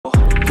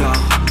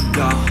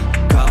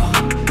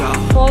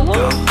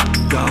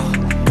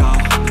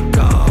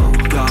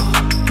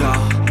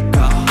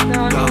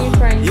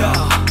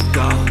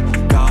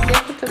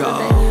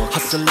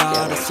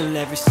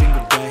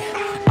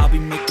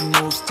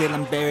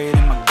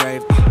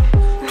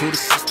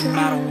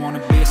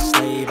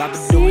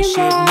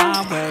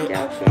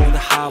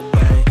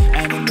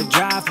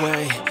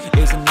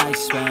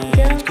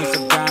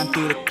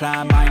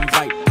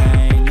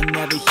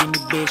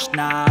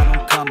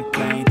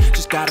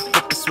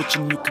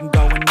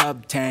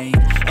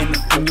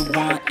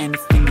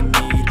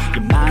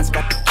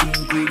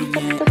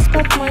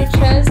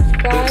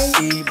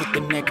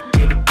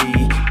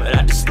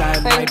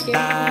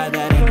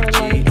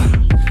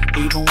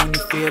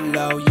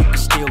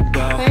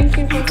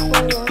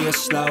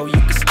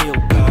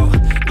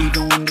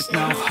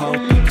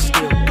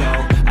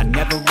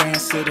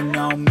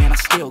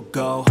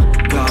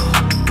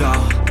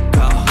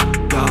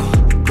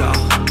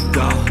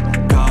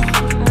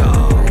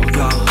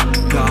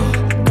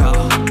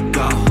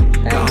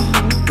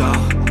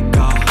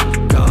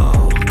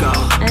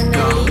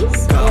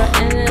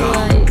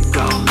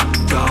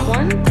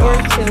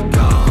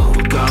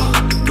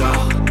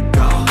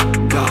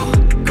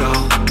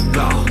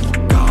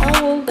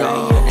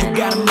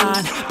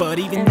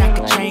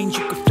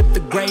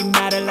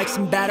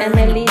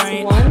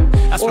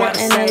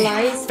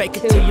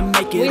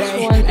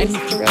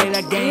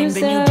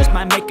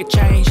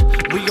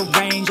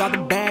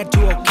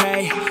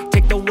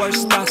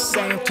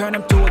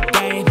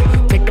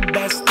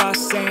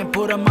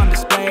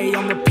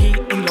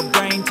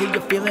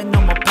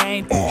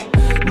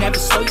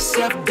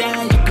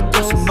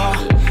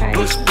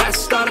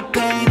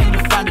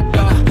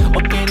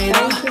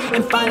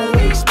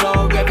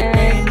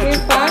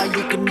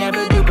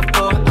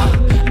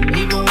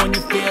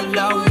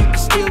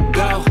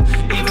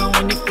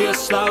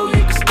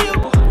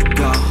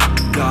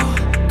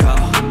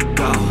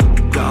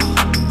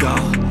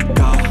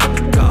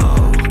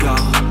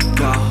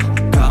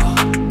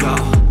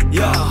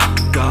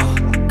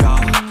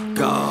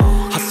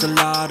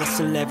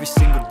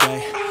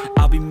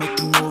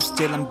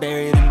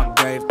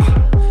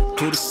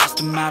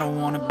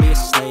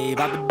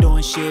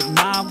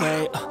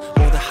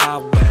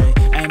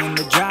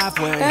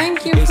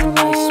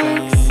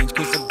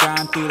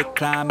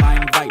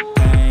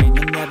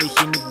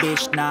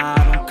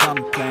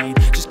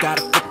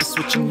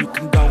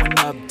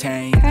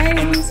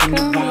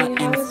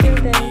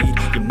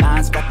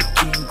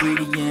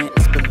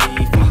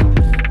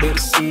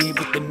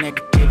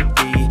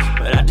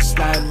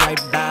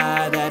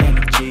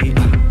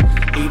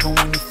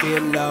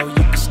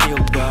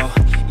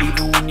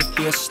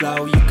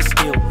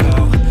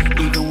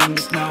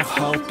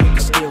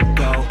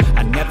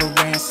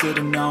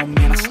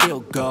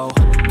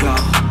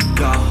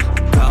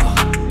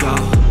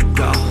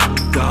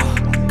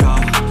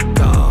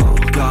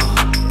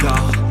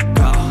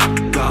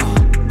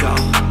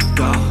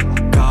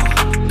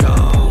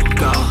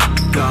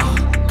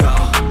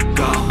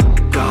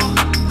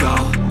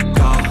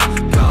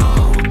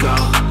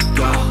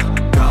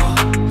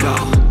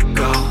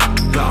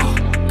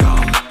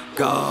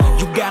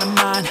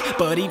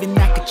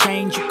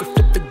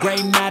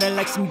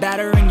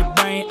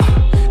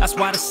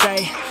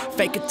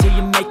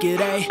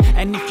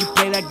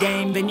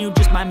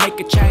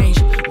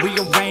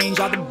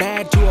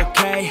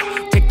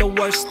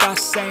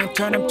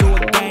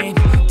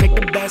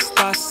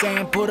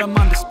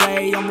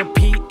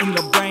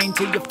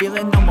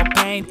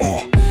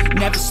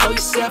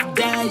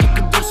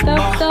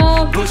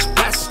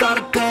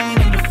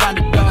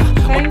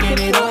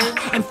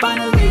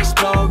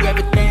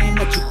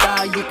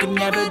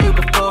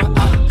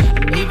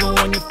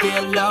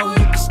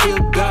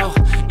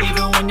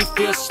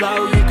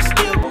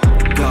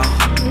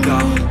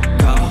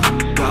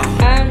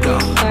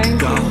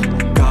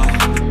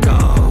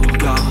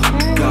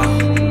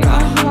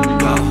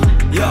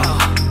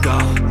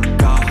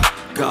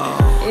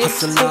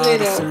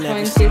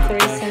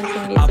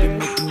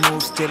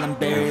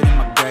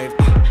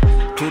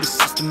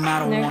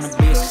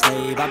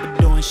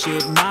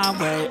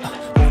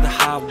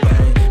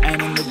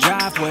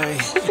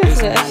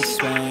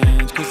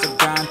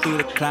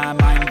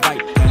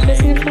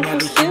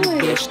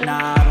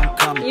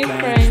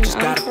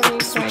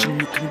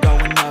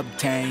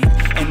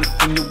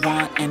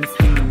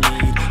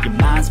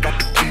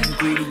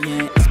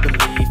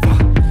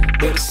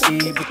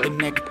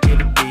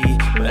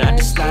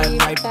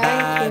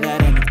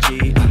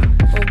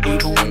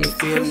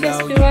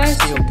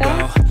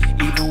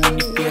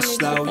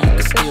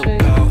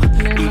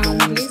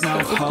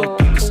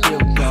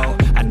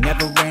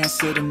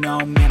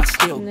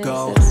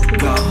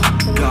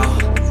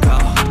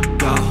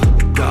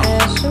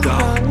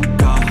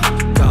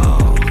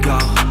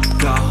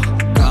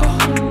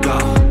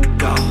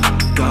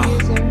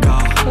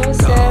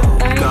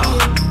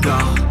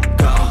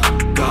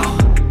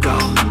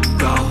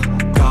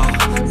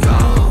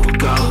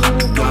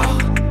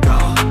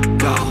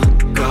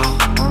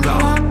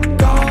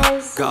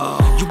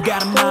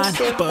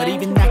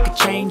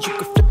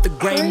flip the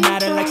gray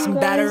matter like some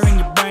batter in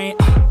your brain.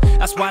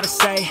 That's why I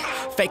say,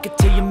 fake it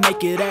till you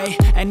make it A.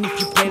 And if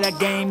you play that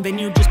game, then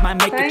you just might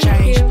make a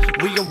change.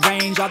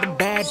 Rearrange all the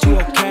bad to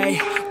okay.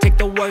 Take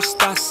the worst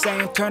thoughts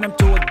saying, turn them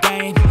to a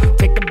game.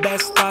 Take the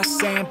best thoughts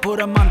saying, put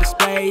them on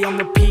display. On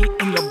repeat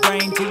in your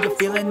brain till you're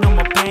feeling no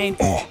more pain.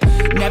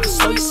 Never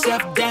slow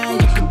yourself down,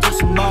 you can do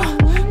some more.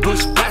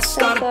 Push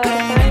past all the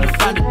pain and you'll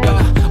find a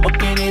door.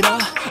 Open it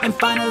up and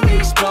finally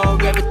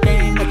explore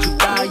everything that you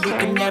thought you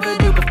could never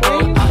do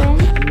before.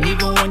 And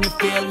even when you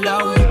feel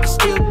low, you can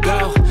still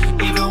go.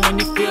 Even when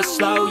you feel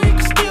slow, you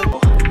can still go.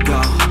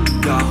 Go,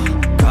 go,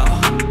 go,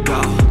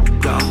 go,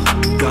 go,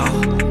 go,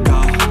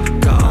 go,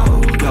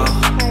 go,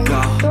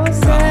 go, go,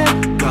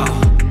 go,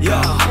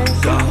 yeah,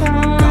 go,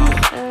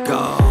 go, go.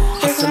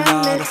 Hustle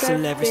hard,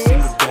 hustle every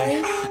single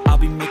day. I'll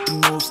be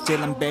making moves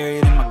till I'm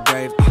buried in my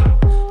grave.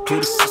 To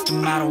the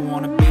system, I don't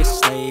wanna be a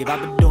slave. I've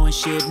been doing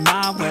shit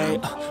my way,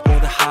 or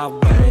the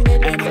highway.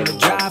 And in the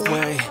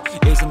driveway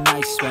is a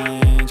nice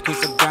range, cause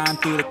I grind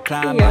through the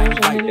climb, I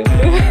invite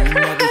pain.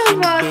 Never see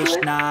me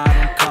bitch, nah,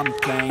 I don't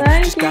complain.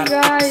 Just gotta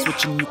flip the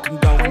switch and you can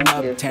go and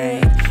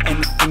obtain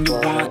anything you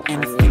want,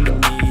 anything you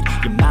need.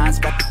 Your mind's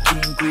got the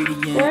key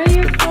ingredients. Where are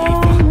you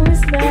from?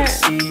 Who's They that?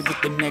 deceive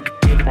with the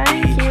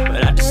negativity,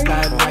 but I just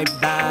slide right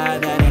by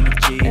that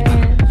energy.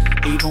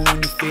 Even when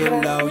you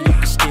feel low, you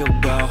can still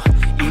go.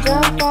 Even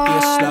when you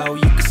feel slow,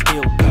 you can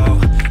still go.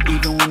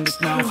 Even when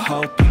there's no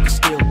hope, you can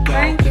still go.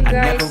 I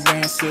never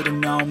answer to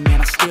no,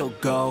 man, I still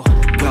go.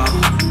 Go,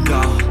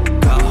 go,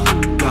 go,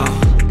 go,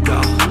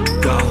 go,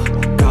 go, go,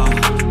 go,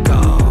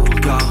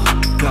 go,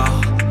 go,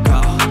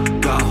 go,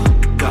 go,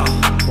 go,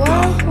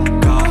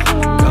 Welcome, go,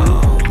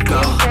 welcome. go,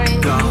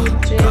 Ukraine, go,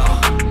 Egypt. go,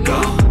 go,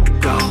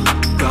 go,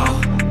 go,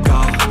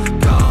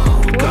 go,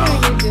 What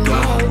are you doing?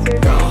 How is your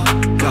day?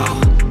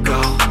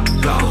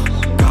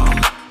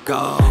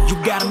 go. You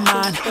got a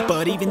mind,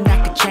 but even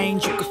that could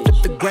change. You could flip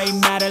the gray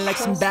matter like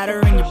some batter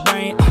in your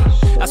brain.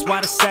 That's why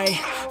I say,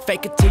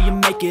 fake it till you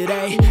make it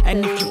A.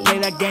 And if you play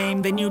that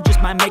game, then you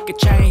just might make a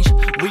change.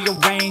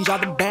 Rearrange all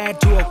the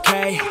bad to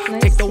okay.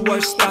 Take the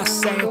worst thoughts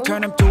saying,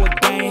 turn them to a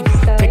game.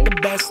 Take the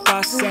best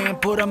thoughts saying,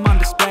 put them on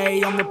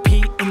display. On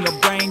repeat in your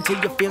brain till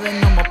you're feeling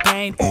no more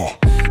pain.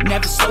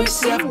 Never slow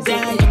yourself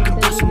down, you can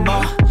do some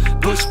more.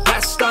 Push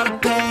past all the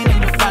pain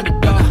and you'll find a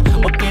door.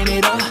 Open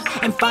it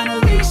up and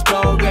finally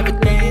explore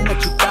everything that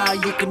you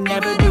thought you could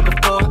never do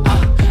before.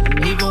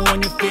 And even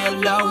when you feel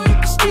low, you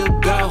can still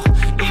go.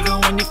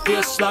 Even when you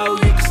feel slow,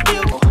 you can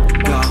still go.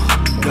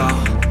 Go,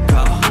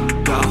 go,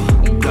 go,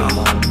 go,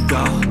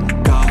 go,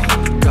 go,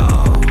 go,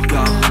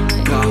 go,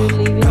 go,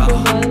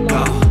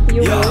 go,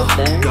 You live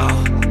in go,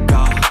 Dubai?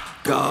 go,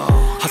 go.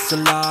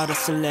 Hustle hard,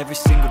 hustle every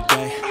single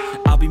day.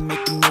 I'll be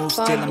making moves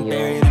till I'm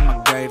buried in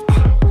my grave.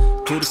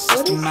 To the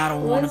system, I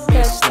don't wanna be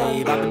a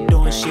slave. I've been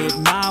doing shit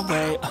my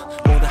way,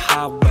 or the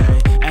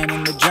highway. And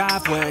in the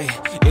driveway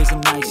is a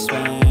nice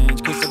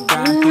range, cause I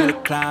grind through the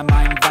climb,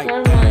 I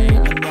invite pain.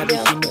 You never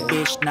hear me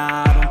bitch,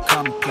 nah, I don't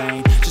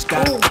complain. Just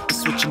gotta flip the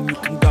switch and you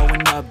can go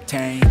and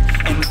obtain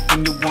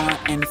anything you want,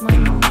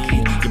 anything you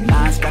need. Your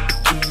mind's got the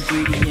key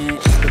ingredient,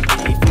 it's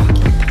belief.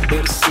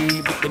 They'll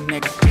deceive with the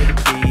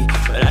negativity,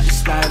 but I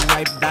just slide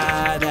right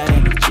by that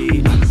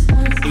energy.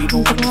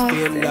 Even when you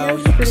feel low,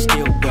 you can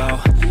still go.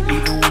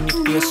 Even when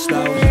you feel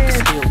slow, you can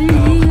still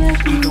go.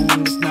 Even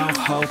when there's no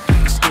hope, you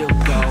can still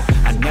go.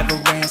 I never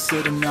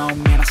answer to no,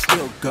 man, I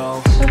still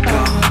go. Go,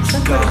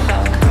 go,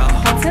 go,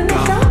 Це не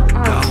go,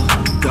 так? go,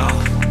 go,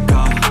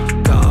 go,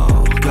 go,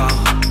 go,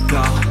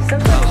 go, Це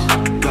go,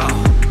 go,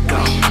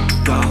 go,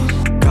 go,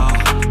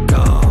 go,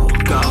 go,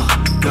 go,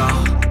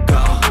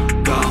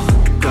 go,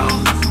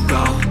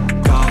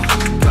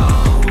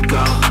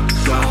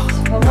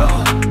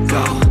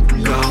 go,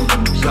 go,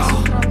 go,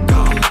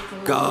 go,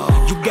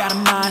 go. You got a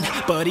mind,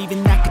 but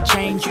even that could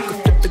change. You could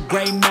flip the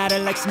gray matter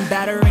like some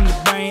batter in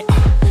your brain.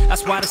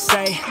 That's why I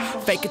say,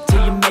 fake it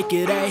till you make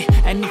it A.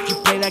 And if you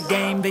play that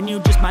game, then you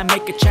just might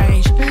make a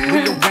change.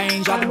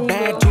 Rearrange all the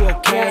bad to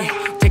okay.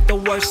 Take the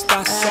worst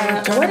thoughts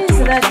saying, turn them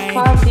to a game.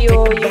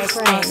 Take the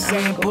best thoughts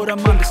saying, put them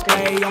on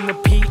display. On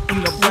repeat in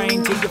your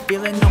brain till you're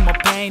feeling no more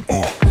pain.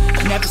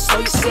 Never slow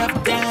yourself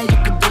down, you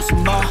can do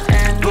some more.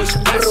 Push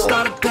past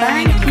all the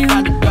pain and you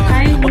find a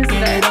door.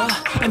 Open it up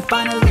and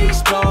finally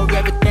explore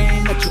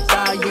everything that you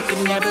thought you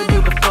could never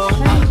do before.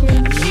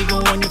 And even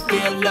when you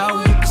feel low,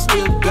 you can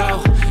still go.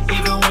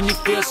 Even when you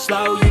feel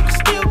slow, you can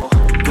still go.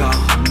 Go,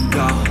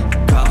 go,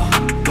 go,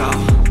 go,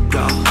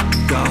 go,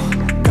 go,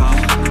 go,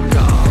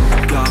 go,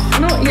 go,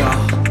 Ну, я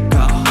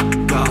go,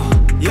 go,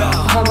 yeah,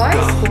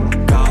 гавайську.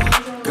 go,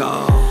 go.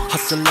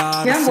 Hustle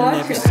hard, Я hustle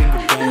every бачу.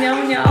 single day.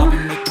 Мяу-мяу. I'll be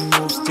making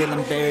moves till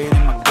I'm buried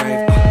in my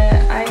grave.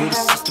 I To the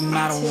have system,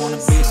 I don't wanna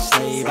be a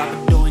slave. I've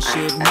been doing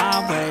shit my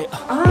way,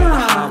 or the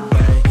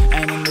highway.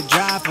 And in the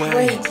driveway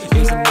Wait,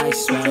 is a you are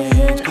nice a range,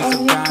 citizen cause I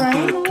of grind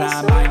through the Ukraine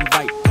climb, also? I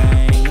invite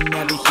pain. You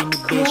never hear me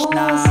bitch,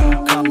 nah, I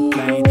don't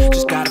complain.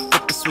 Just gotta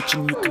flip the switch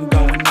and you can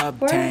go and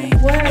obtain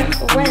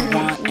anything you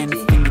want,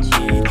 anything you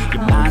need.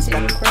 Your mind's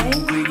got the key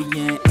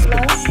ingredient, it's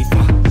belief.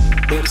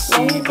 They'll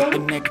deceive with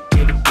the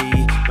negativity,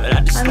 but I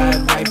just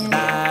slide right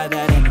by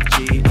that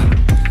energy.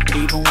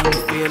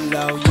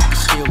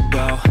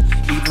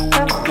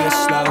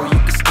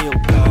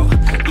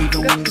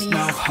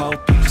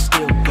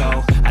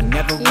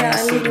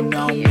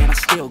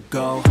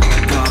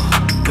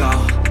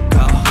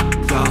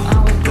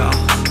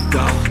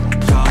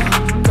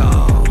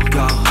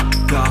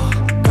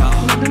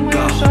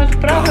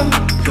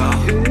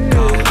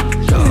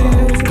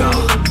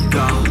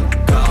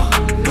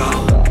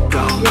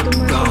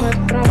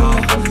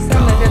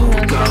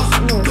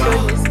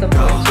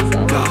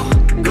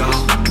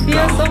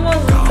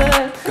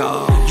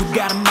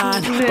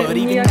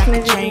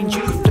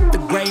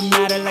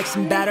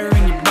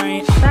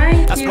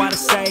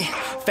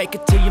 fake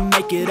it till you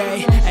make it A.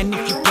 And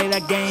if you play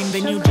that game,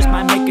 then you just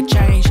might make a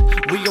change.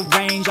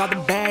 Rearrange all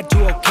the bad to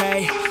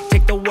okay.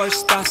 Take the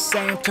worst thoughts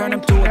saying, turn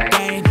them to a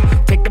game.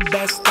 Take the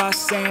best thoughts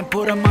saying,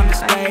 put them on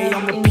display.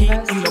 On repeat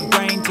in your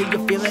brain till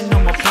you're feeling no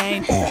more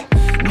pain.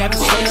 Never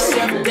slow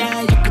yourself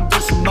down, you can do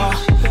some more.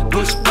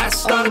 Push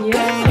past all the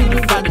pain and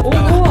you find a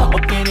door.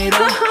 Open it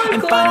up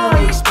and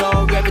finally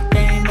explore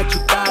everything that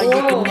you thought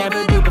you could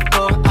never do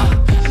before.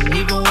 And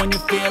even when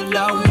you feel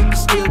low, you can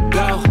still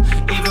go.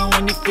 Even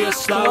when you feel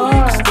slow, you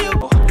can still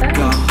go.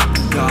 Go,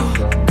 go,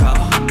 go,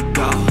 go,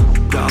 go,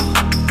 go,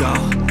 go,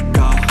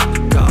 go,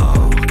 go,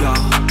 go,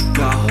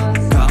 go,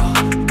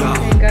 go.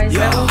 Okay guys, I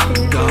will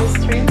finish the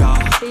stream.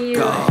 See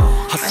you.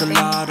 Hustle